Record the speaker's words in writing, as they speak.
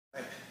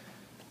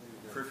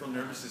Peripheral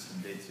nervous system,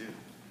 day 2.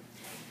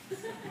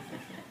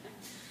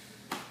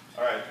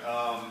 All right,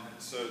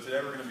 so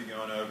today we're going to be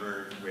going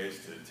over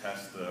ways to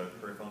test the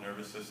peripheral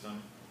nervous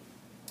system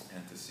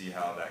and to see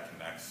how that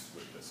connects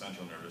with the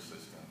central nervous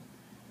system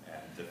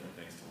and different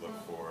things to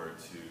look for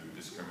to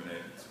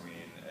discriminate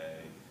between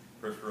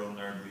a peripheral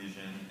nerve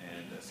lesion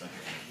and a central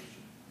nerve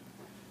lesion.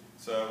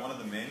 So one of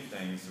the main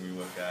things that we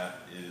look at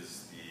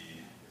is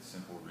the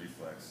simple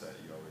reflex that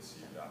you always see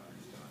your doctors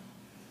doing.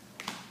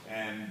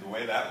 And the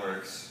way that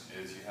works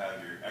is you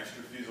have your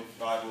extrafusal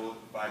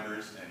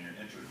fibers and your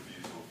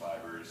intrafusal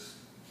fibers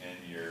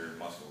in your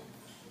muscle.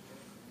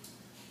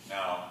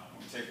 Now,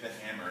 we take the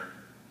hammer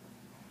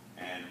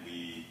and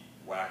we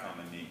whack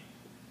on the knee.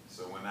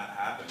 So when that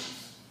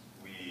happens,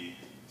 we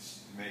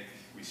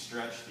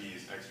stretch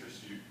these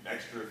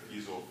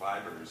extrafusal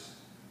fibers,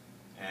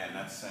 and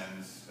that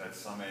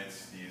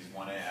summates these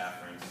 1A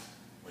afferents,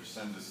 which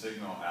sends a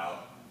signal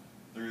out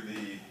through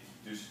the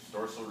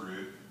dorsal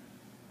root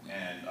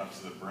and up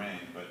to the brain.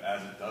 But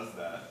as it does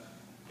that,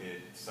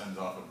 it sends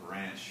off a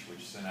branch which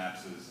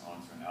synapses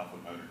onto an alpha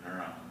motor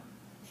neuron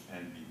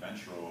and the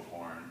ventral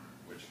horn,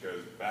 which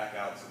goes back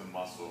out to the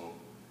muscle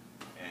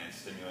and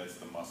stimulates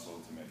the muscle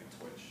to make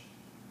a twitch.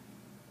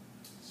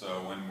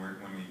 So when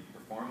we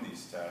perform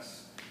these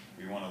tests,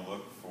 we want to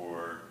look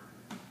for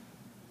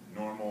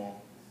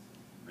normal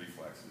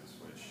reflexes,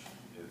 which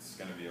it's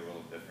going to be a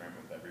little different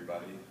with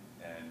everybody,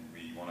 and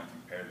we want to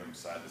compare them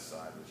side to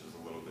side, which is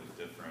a little bit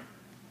different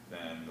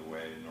than the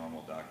way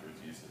normal doctors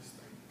use this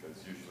thing. Because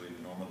usually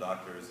the normal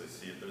doctors, they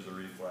see if there's a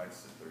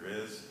reflex. If there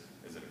is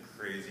it a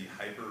crazy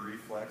hyper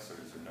reflex, or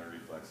is there no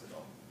reflex at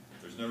all?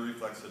 If there's no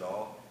reflex at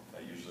all,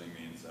 that usually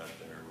means that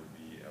there would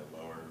be a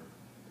lower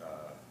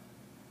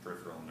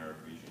peripheral nerve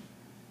lesion.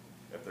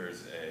 If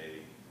there's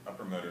a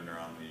upper motor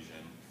neuron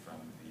lesion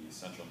from the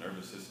central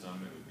nervous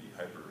system, it would be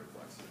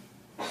hyperreflexive.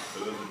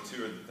 So those are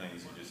two of the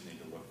things you just need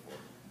to look for.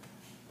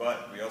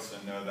 But we also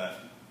know that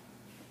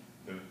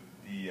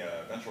the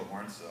ventral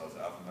horn cells,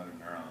 alpha motor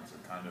neurons,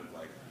 are kind of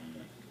like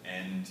the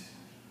end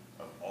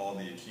of all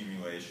the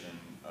accumulation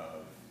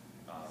of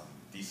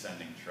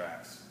descending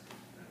tracts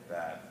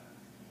that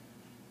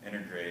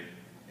integrate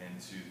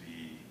into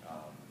the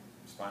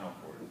spinal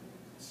cord.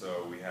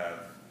 So we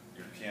have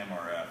your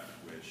PMRF,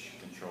 which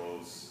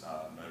controls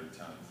motor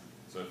tone.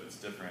 So if it's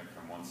different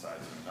from one side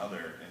to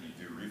another, and you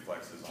do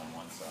reflexes on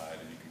one side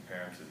and you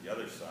compare them to the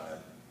other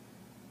side,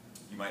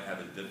 you might have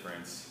a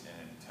difference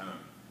in tone.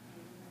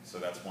 So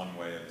that's one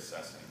way of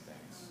assessing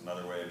things.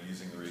 Another way of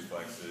using the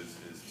reflexes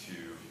is to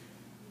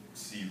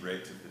see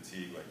rate to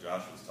fatigue, like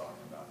Josh was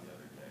talking about the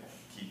other day.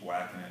 Keep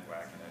whacking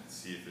it,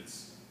 see if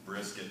it's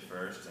brisk at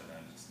first, and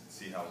then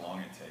see how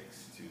long it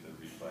takes till the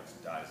reflex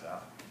dies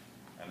out.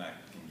 And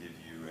that can give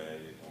you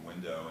a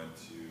window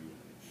into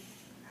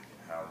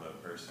how the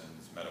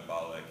person's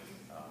metabolic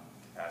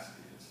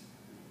capacity is.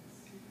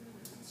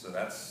 So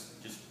that's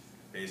just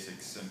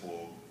basic,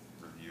 simple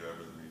review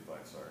over the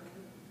reflex arc.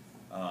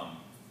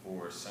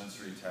 For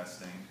sensory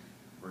testing,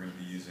 we're going to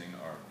be using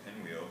our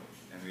pinwheel,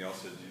 and we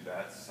also do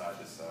that side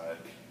to side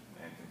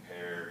and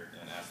compare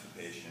and ask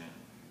the patient,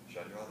 should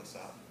I draw this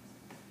out?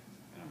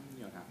 No?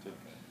 You don't have to.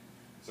 Okay.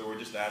 So we're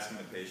just asking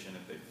the patient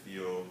if they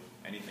feel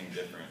anything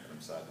different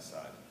from side to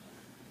side.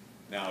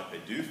 Now, if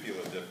they do feel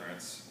a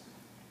difference,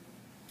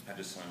 I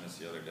just learned this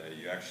the other day,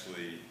 you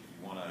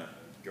want to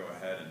go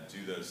ahead and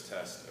do those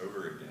tests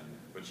over again,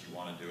 but you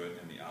want to do it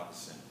in the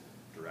opposite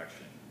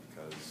direction,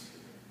 because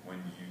when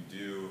you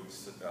do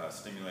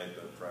stimulate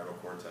the parietal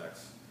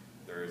cortex,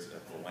 there's a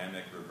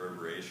thalamic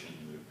reverberation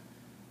loop,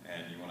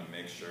 and you want to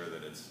make sure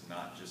that it's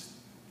not just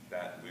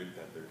that loop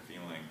that they're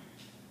feeling.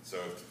 So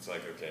if it's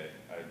like, okay,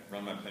 I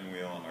run my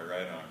pinwheel on my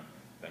right arm,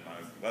 then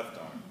my left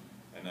arm,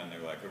 and then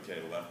they're like,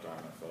 okay, left arm,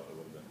 I felt a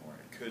little bit more.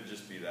 It could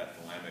just be that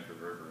thalamic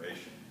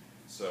reverberation.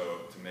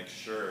 So to make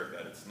sure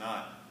that it's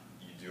not,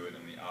 you do it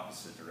in the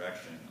opposite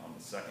direction on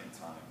the second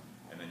time,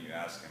 and then you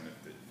ask them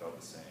if it felt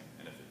the same.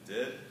 And if it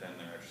did, then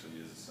there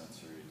actually is a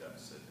sensory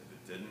deficit. If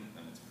it didn't,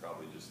 then it's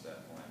probably just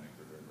that thalamic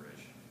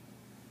reverberation.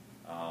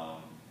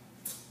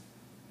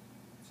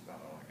 That's about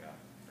all I got.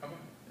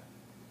 Okay. Yeah.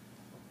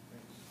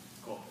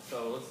 Cool.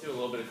 So let's do a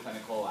little bit of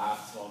clinical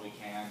labs while we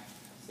can.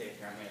 Stay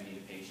here. I'm going to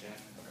need a patient.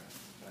 Okay.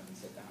 Go ahead and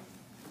sit down.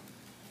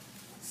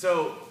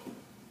 So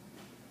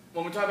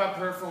when we talk about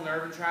peripheral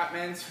nerve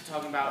entrapments, we're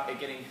talking about it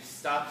getting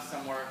stuck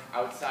somewhere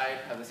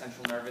outside of the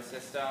central nervous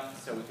system.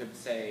 So we could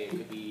say it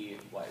could be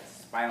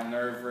spinal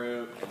nerve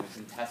root, and we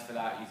can test for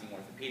that using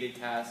orthopedic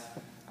tests.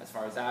 As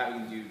far as that, we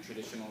can do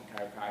traditional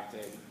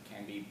chiropractic,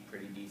 can be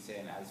pretty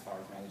decent as far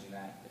as managing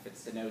that. If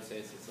it's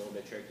stenosis, it's a little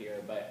bit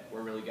trickier, but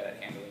we're really good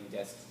at handling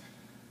discs.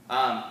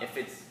 If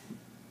it's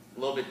a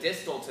little bit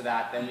distal to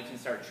that, then we can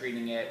start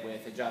treating it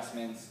with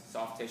adjustments,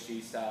 soft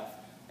tissue stuff,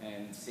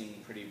 and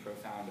seeing pretty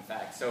profound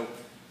effects. So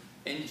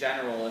in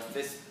general, if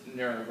this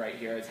nerve right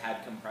here has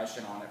had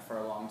compression on it for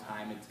a long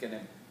time, it's going to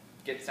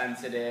get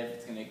sensitive,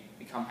 it's going to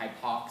become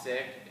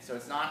hypoxic. So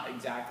it's not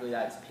exactly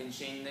that it's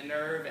pinching the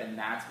nerve and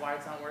that's why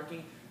it's not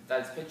working, that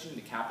it's pinching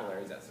the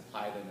capillaries that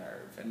supply the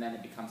nerve, and then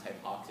it becomes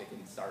hypoxic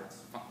and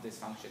starts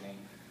dysfunctioning.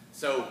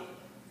 So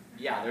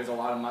yeah, there's a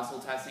lot of muscle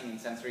testing and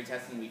sensory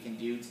testing we can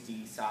do to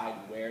decide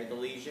where the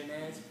lesion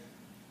is.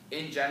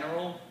 In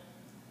general,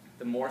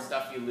 the more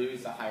stuff you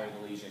lose, the higher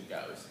the lesion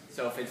goes.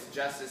 So if it's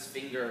just this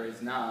finger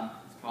is numb,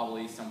 it's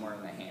probably somewhere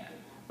in the hand.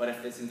 But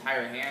if this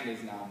entire hand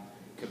is numb,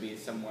 it could be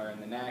somewhere in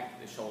the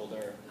neck, the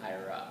shoulder,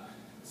 higher up.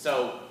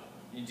 So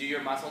you do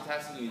your muscle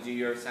testing, you do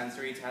your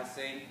sensory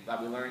testing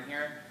that we learn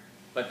here.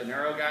 But the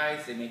neuro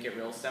guys, they make it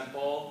real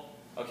simple.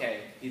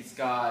 Okay, he's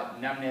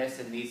got numbness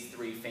in these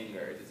 3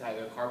 fingers. It's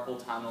either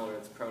carpal tunnel or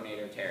it's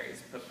pronator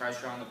teres. Put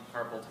pressure on the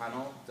carpal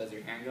tunnel. Does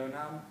your hand go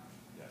numb?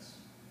 Yes.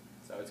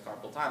 So it's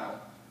carpal tunnel.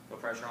 Put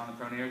pressure on the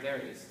pronator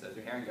teres. Does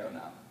your hand go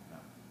numb? No.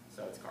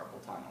 So it's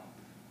carpal tunnel.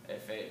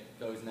 If it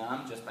goes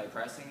numb just by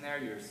pressing there,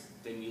 you're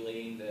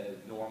stimulating the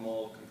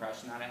normal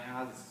compression that it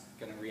has. It's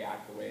going to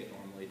react the way it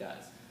normally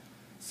does.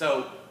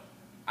 So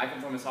I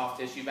come from a soft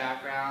tissue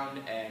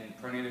background, and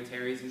pronator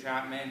teres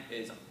entrapment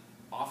is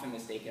often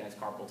mistaken as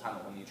carpal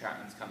tunnel when the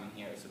entrapment's coming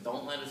here. So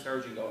don't let a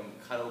surgeon go and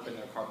cut open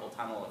their carpal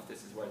tunnel if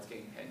this is where it's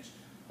getting pinched.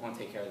 I want to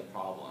take care of the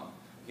problem.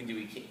 You can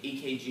do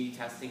EKG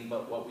testing,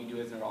 but what we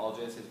do as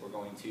neurologists is we're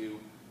going to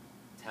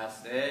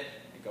test it,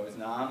 it goes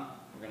numb,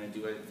 we're going to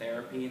do it in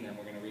therapy, and then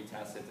we're going to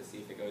retest it to see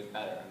if it goes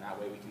better, and that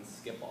way we can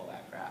skip all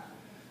that crap.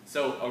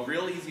 So a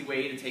real easy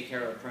way to take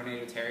care of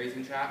pronator teres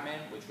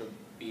entrapment, which would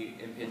be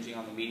impinging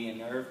on the median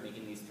nerve,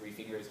 making these 3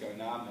 fingers go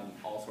numb and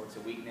all sorts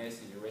of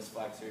weakness in your wrist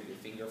flexors, your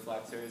finger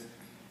flexors,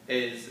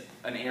 is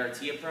an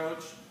ART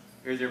approach.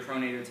 Here's your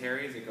pronator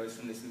teres. It goes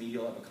from this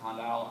medial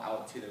epicondyle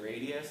out to the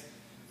radius.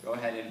 Go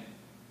ahead and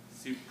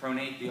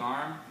pronate the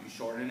arm. You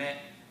shorten it.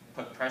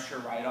 Put pressure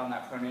right on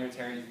that pronator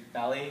teres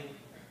belly,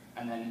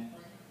 and then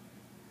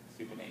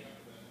supinate.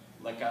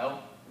 Let go.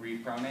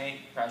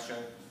 Repronate.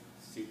 Pressure.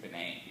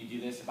 Supinate. You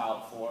do this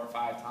about 4 or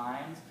 5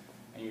 times,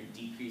 and you're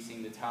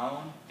decreasing the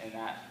tone in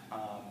that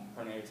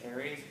pronator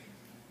teres.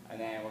 And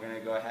then we're going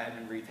to go ahead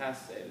and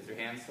retest it. Is your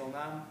hand still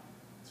numb?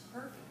 It's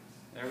perfect.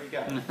 There we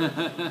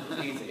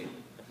go. Easy.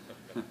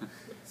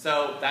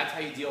 So that's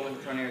how you deal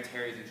with pronator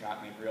teres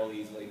entrapment real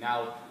easily.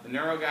 Now, the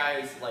neuro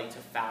guys like to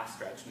fast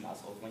stretch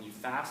muscles. When you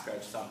fast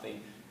stretch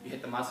something, you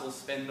hit the muscle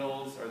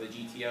spindles, or the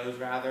GTOs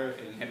rather,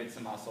 it inhibits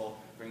the muscle,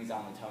 brings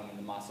down the tone in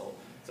the muscle.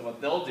 So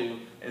what they'll do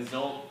is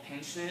they'll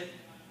pinch it,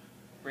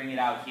 bring it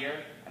out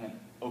here, and then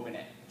open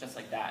it, just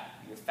like that.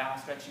 You're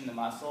fast stretching the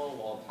muscle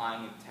while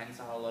applying a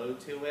tensile load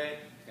to it.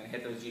 It's going to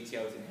hit those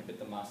GTOs and inhibit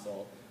the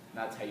muscle. And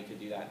that's how you could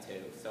do that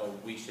too. So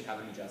we should have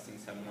an adjusting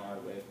seminar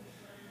with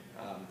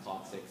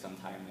Clock6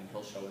 sometime, and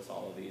he'll show us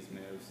all of these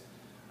moves.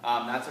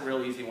 That's a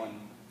real easy one.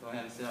 Go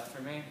ahead and sit up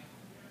for me.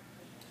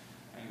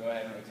 And go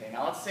ahead and rotate.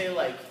 Now let's say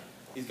like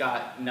he's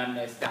got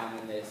numbness down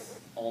in this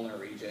ulnar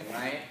region,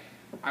 right?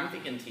 I'm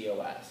thinking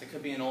TOS. It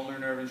could be an ulnar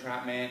nerve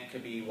entrapment. It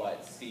could be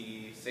what,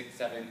 C6,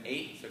 7,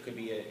 8. So it could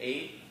be an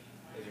 8.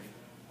 Does your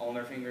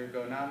ulnar finger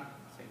go numb?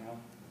 Say no.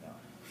 No.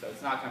 So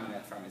it's not coming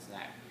in from his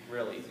neck.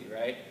 Real easy,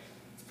 right?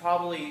 It's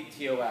probably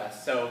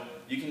TOS. So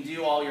you can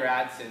do all your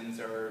Adsons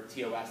or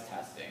TOS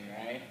testing,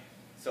 right?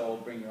 So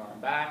bring your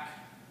arm back.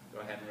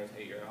 Go ahead and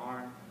rotate your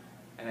arm.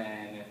 And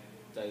then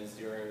does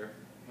your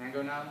hand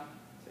go numb?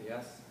 Say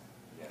yes.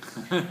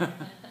 Yes.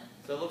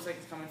 So it looks like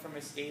it's coming from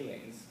his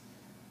scalenes.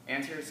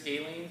 Anterior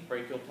scalene,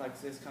 brachial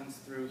plexus comes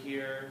through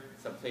here,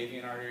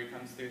 subclavian artery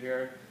comes through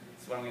here.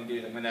 So what I'm going to do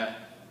is I'm going to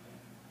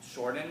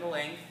shorten the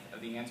length of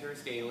the anterior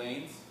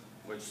scalenes,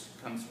 which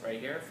comes right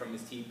here from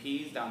his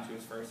TPs down to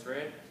his first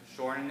rib.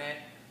 Shorten it,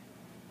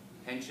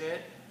 pinch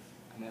it,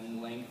 and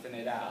then lengthen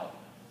it out.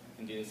 I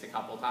can do this a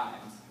couple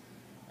times.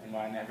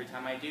 And every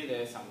time I do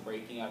this, I'm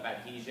breaking up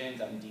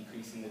adhesions, I'm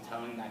decreasing the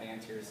tone in that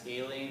anterior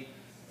scalene,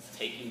 it's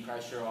taking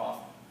pressure off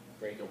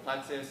brachial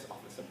plexus, off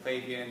the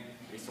subclavian,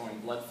 restoring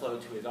blood flow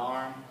to his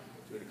arm.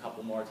 Do it a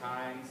couple more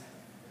times.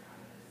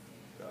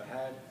 Go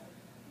ahead.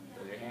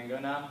 Does your hand go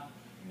numb?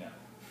 No.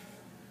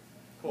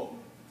 Cool.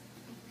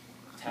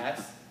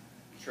 Test,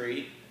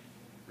 treat,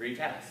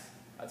 retest.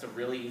 That's a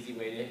really easy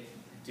way to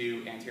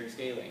do anterior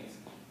scalenes.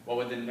 What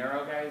would the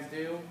neuro guys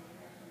do?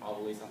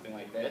 Probably something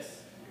like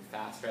this. You're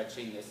fast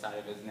stretching this side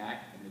of his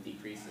neck and to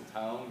decrease the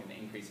tone, and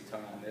increase the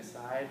tone on this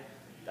side.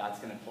 That's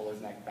going to pull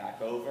his neck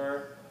back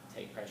over,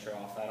 take pressure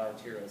off that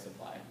arterial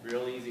supply.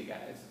 Real easy,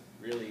 guys.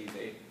 Real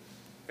easy.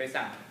 Face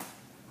down.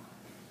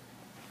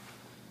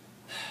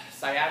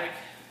 Sciatica,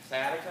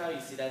 you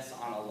see this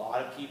on a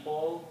lot of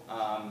people.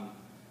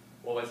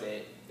 What was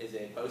it? Is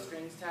it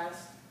bowstrings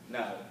test?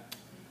 No.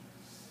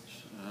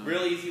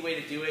 Real easy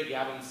way to do it. You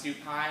have them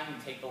supine, you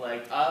take the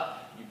leg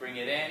up, you bring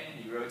it in,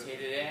 you rotate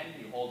it in,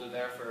 you hold it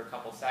there for a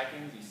couple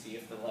seconds, you see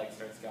if the leg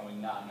starts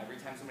going numb. Every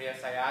time somebody has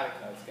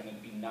sciatica, it's going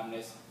to be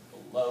numbness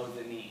below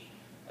the knee.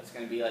 That's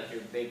going to be like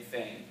your big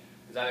thing.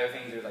 There's other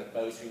things, there's like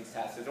bowstrings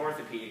tests, there's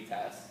orthopedic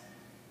tests.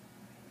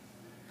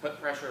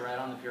 Put pressure right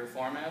on the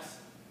piriformis,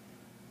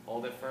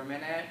 hold it for a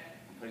minute,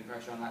 putting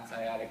pressure on that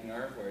sciatic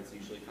nerve where it's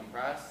usually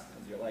compressed.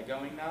 Is your leg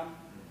going numb?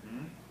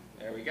 Mm-hmm.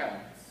 There we go.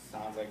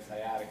 Sounds like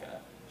sciatica.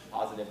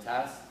 Positive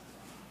test.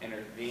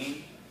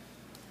 Intervene.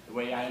 The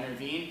way I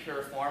intervene,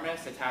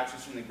 piriformis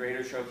attaches from the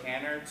greater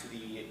trochanter to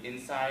the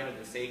inside of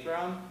the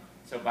sacrum.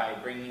 So by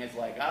bringing his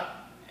leg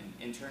up and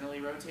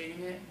internally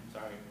rotating it,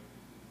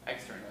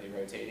 externally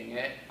rotating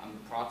it, I'm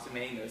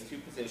approximating those two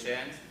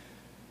positions.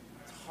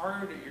 It's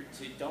hard,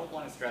 you don't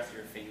want to stress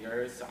your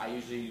fingers, so I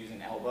usually use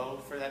an elbow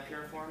for that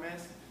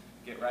piriformis.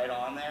 Get right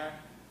on there,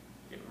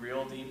 get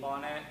real deep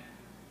on it,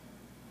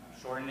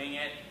 shortening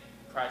it,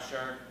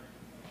 pressure,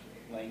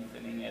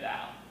 lengthening it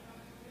out.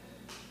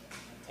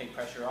 Take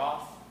pressure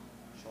off,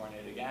 shorten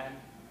it again,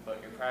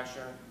 put your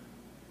pressure,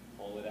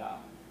 pull it out.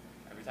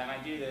 Every time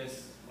I do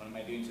this, what am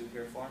I doing to the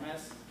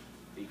piriformis?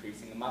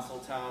 Decreasing the muscle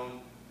tone,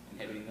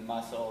 inhibiting the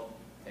muscle,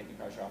 taking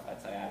pressure off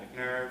that sciatic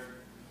nerve.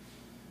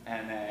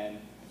 And then,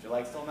 is your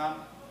leg still numb?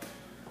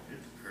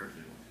 It's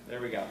perfect.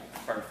 There we go,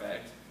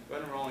 perfect. Go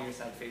ahead and roll on your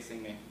side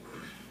facing me.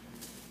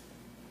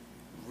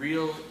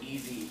 Real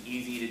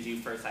easy to do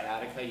for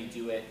sciatica. You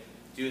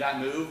do that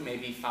move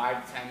maybe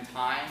 5 to 10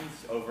 times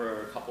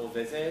over a couple of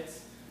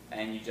visits,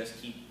 and you just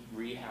keep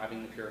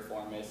rehabbing the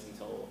piriformis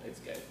until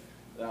it's good.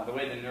 The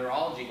way the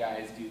neurology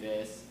guys do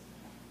this,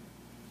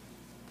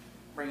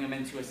 bring them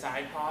into a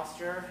side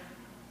posture,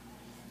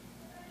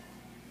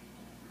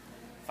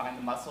 find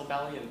the muscle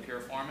belly of the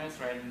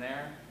piriformis right in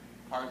there,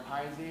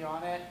 paraphysi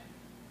on it,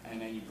 and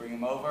then you bring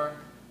them over,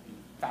 you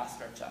fast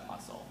stretch that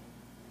muscle.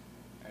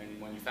 And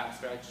when you fast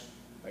stretch,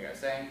 like I was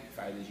saying,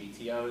 fire the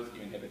GTOs,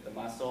 you inhibit the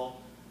muscle,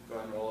 go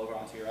ahead and roll over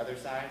onto your other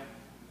side.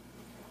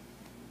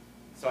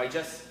 So I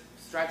just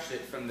stretched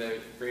it from the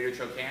greater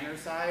trochanter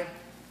side.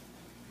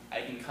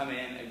 I can come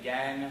in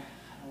again,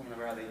 I don't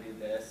remember how they did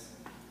this.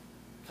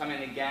 Come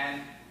in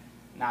again,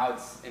 now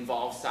it's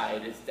involved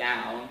side, it's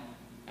down,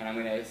 and I'm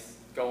gonna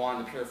go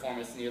on the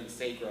piriformis near the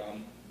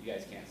sacrum. You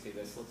guys can't see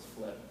this, let's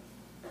flip.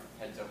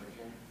 Head's over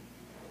here.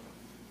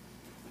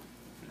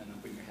 And then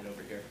I'll bring your head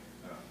over here.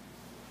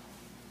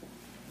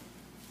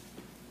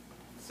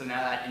 So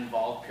now that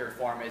involved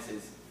piriformis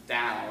is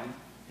down,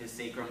 his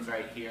sacrum's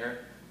right here.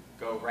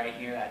 Go right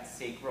near that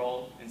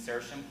sacral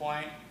insertion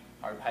point,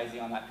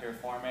 paraphysi on that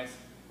piriformis,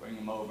 bring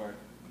him over,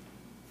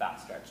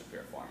 fast stretch the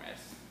piriformis.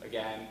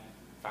 Again,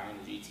 firing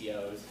the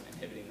GTOs,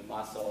 inhibiting the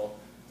muscle,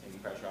 taking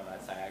pressure off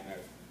that sciatic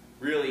nerve.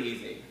 Really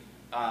easy.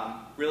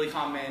 Really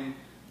common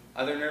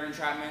other nerve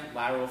entrapment,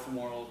 lateral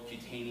femoral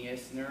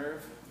cutaneous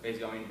nerve is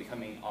going to be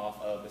coming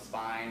off of the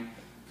spine,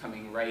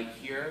 coming right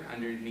here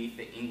underneath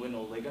the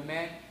inguinal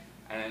ligament,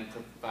 and then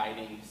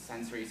providing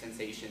sensory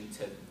sensation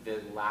to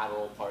the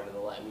lateral part of the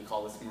leg. We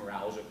call this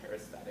neuralgia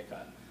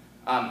paresthetica.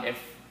 If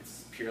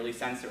it's purely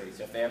sensory,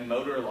 so if they have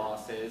motor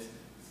losses,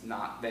 it's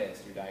not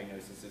this, your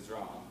diagnosis is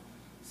wrong.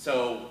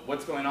 So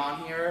what's going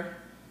on here?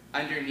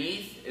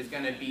 Underneath is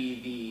going to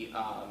be the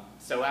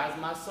psoas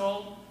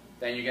muscle,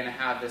 then you're going to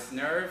have this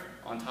nerve,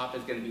 on top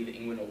is going to be the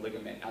inguinal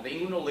ligament. Now the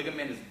inguinal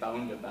ligament is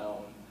bone to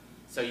bone,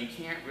 so you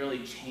can't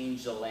really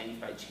change the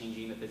length by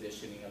changing the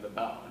positioning of the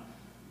bone.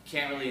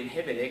 Can't really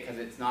inhibit it because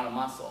it's not a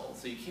muscle,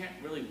 so you can't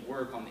really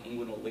work on the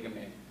inguinal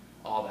ligament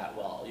all that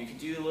well. You could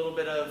do a little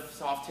bit of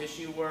soft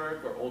tissue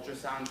work or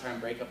ultrasound, try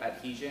and break up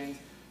adhesions,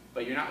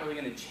 but you're not really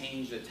going to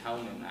change the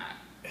tone in that.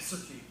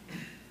 SOT.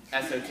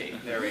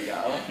 SOT, there we go.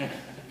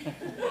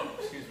 Whoa,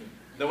 excuse me.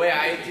 The way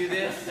I do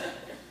this,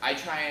 I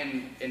try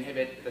and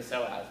inhibit the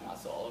psoas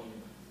muscle.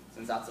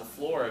 Since that's the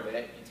floor of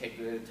it, you take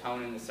the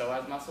tone in the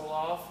psoas muscle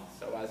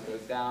off, psoas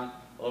goes down,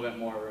 a little bit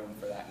more room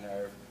for that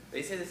nerve.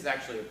 They say this is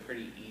actually a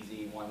pretty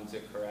easy one to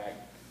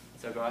correct.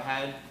 So go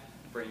ahead,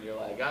 bring your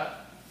leg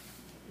up,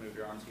 move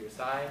your arm to your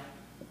side.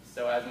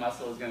 Psoas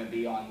muscle is going to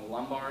be on the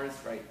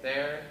lumbars right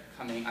there,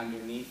 coming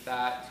underneath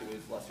that to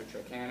his lesser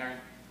trochanter.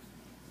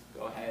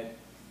 Go ahead,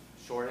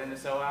 shorten the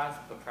psoas,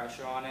 put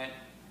pressure on it,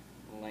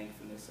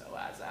 lengthen the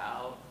psoas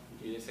out.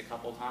 Do this a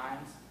couple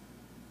times,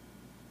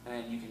 and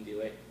then you can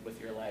do it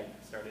with your leg.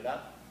 Start it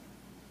up,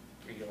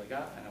 bring your leg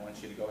up, and I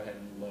want you to go ahead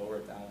and lower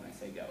it down when I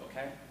say go,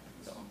 okay?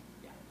 So,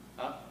 yeah,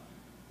 up.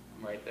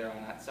 I'm right there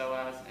on that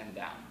psoas, and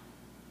down.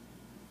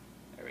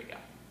 There we go.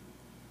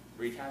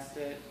 Retest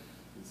it.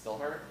 Does it still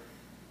hurt?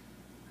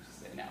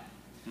 Just say no.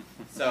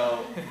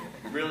 So,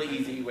 really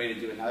easy way to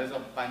do it. Now, there's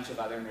a bunch of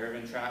other nerve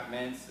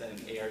entrapments, and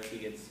ART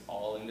gets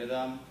all into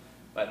them,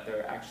 but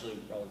they're actually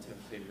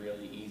relatively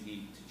really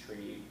easy to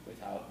treat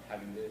without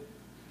having to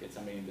get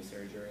somebody into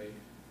surgery.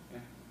 Yeah.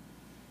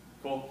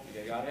 Cool?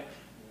 You guys got it?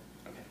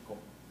 Okay, cool.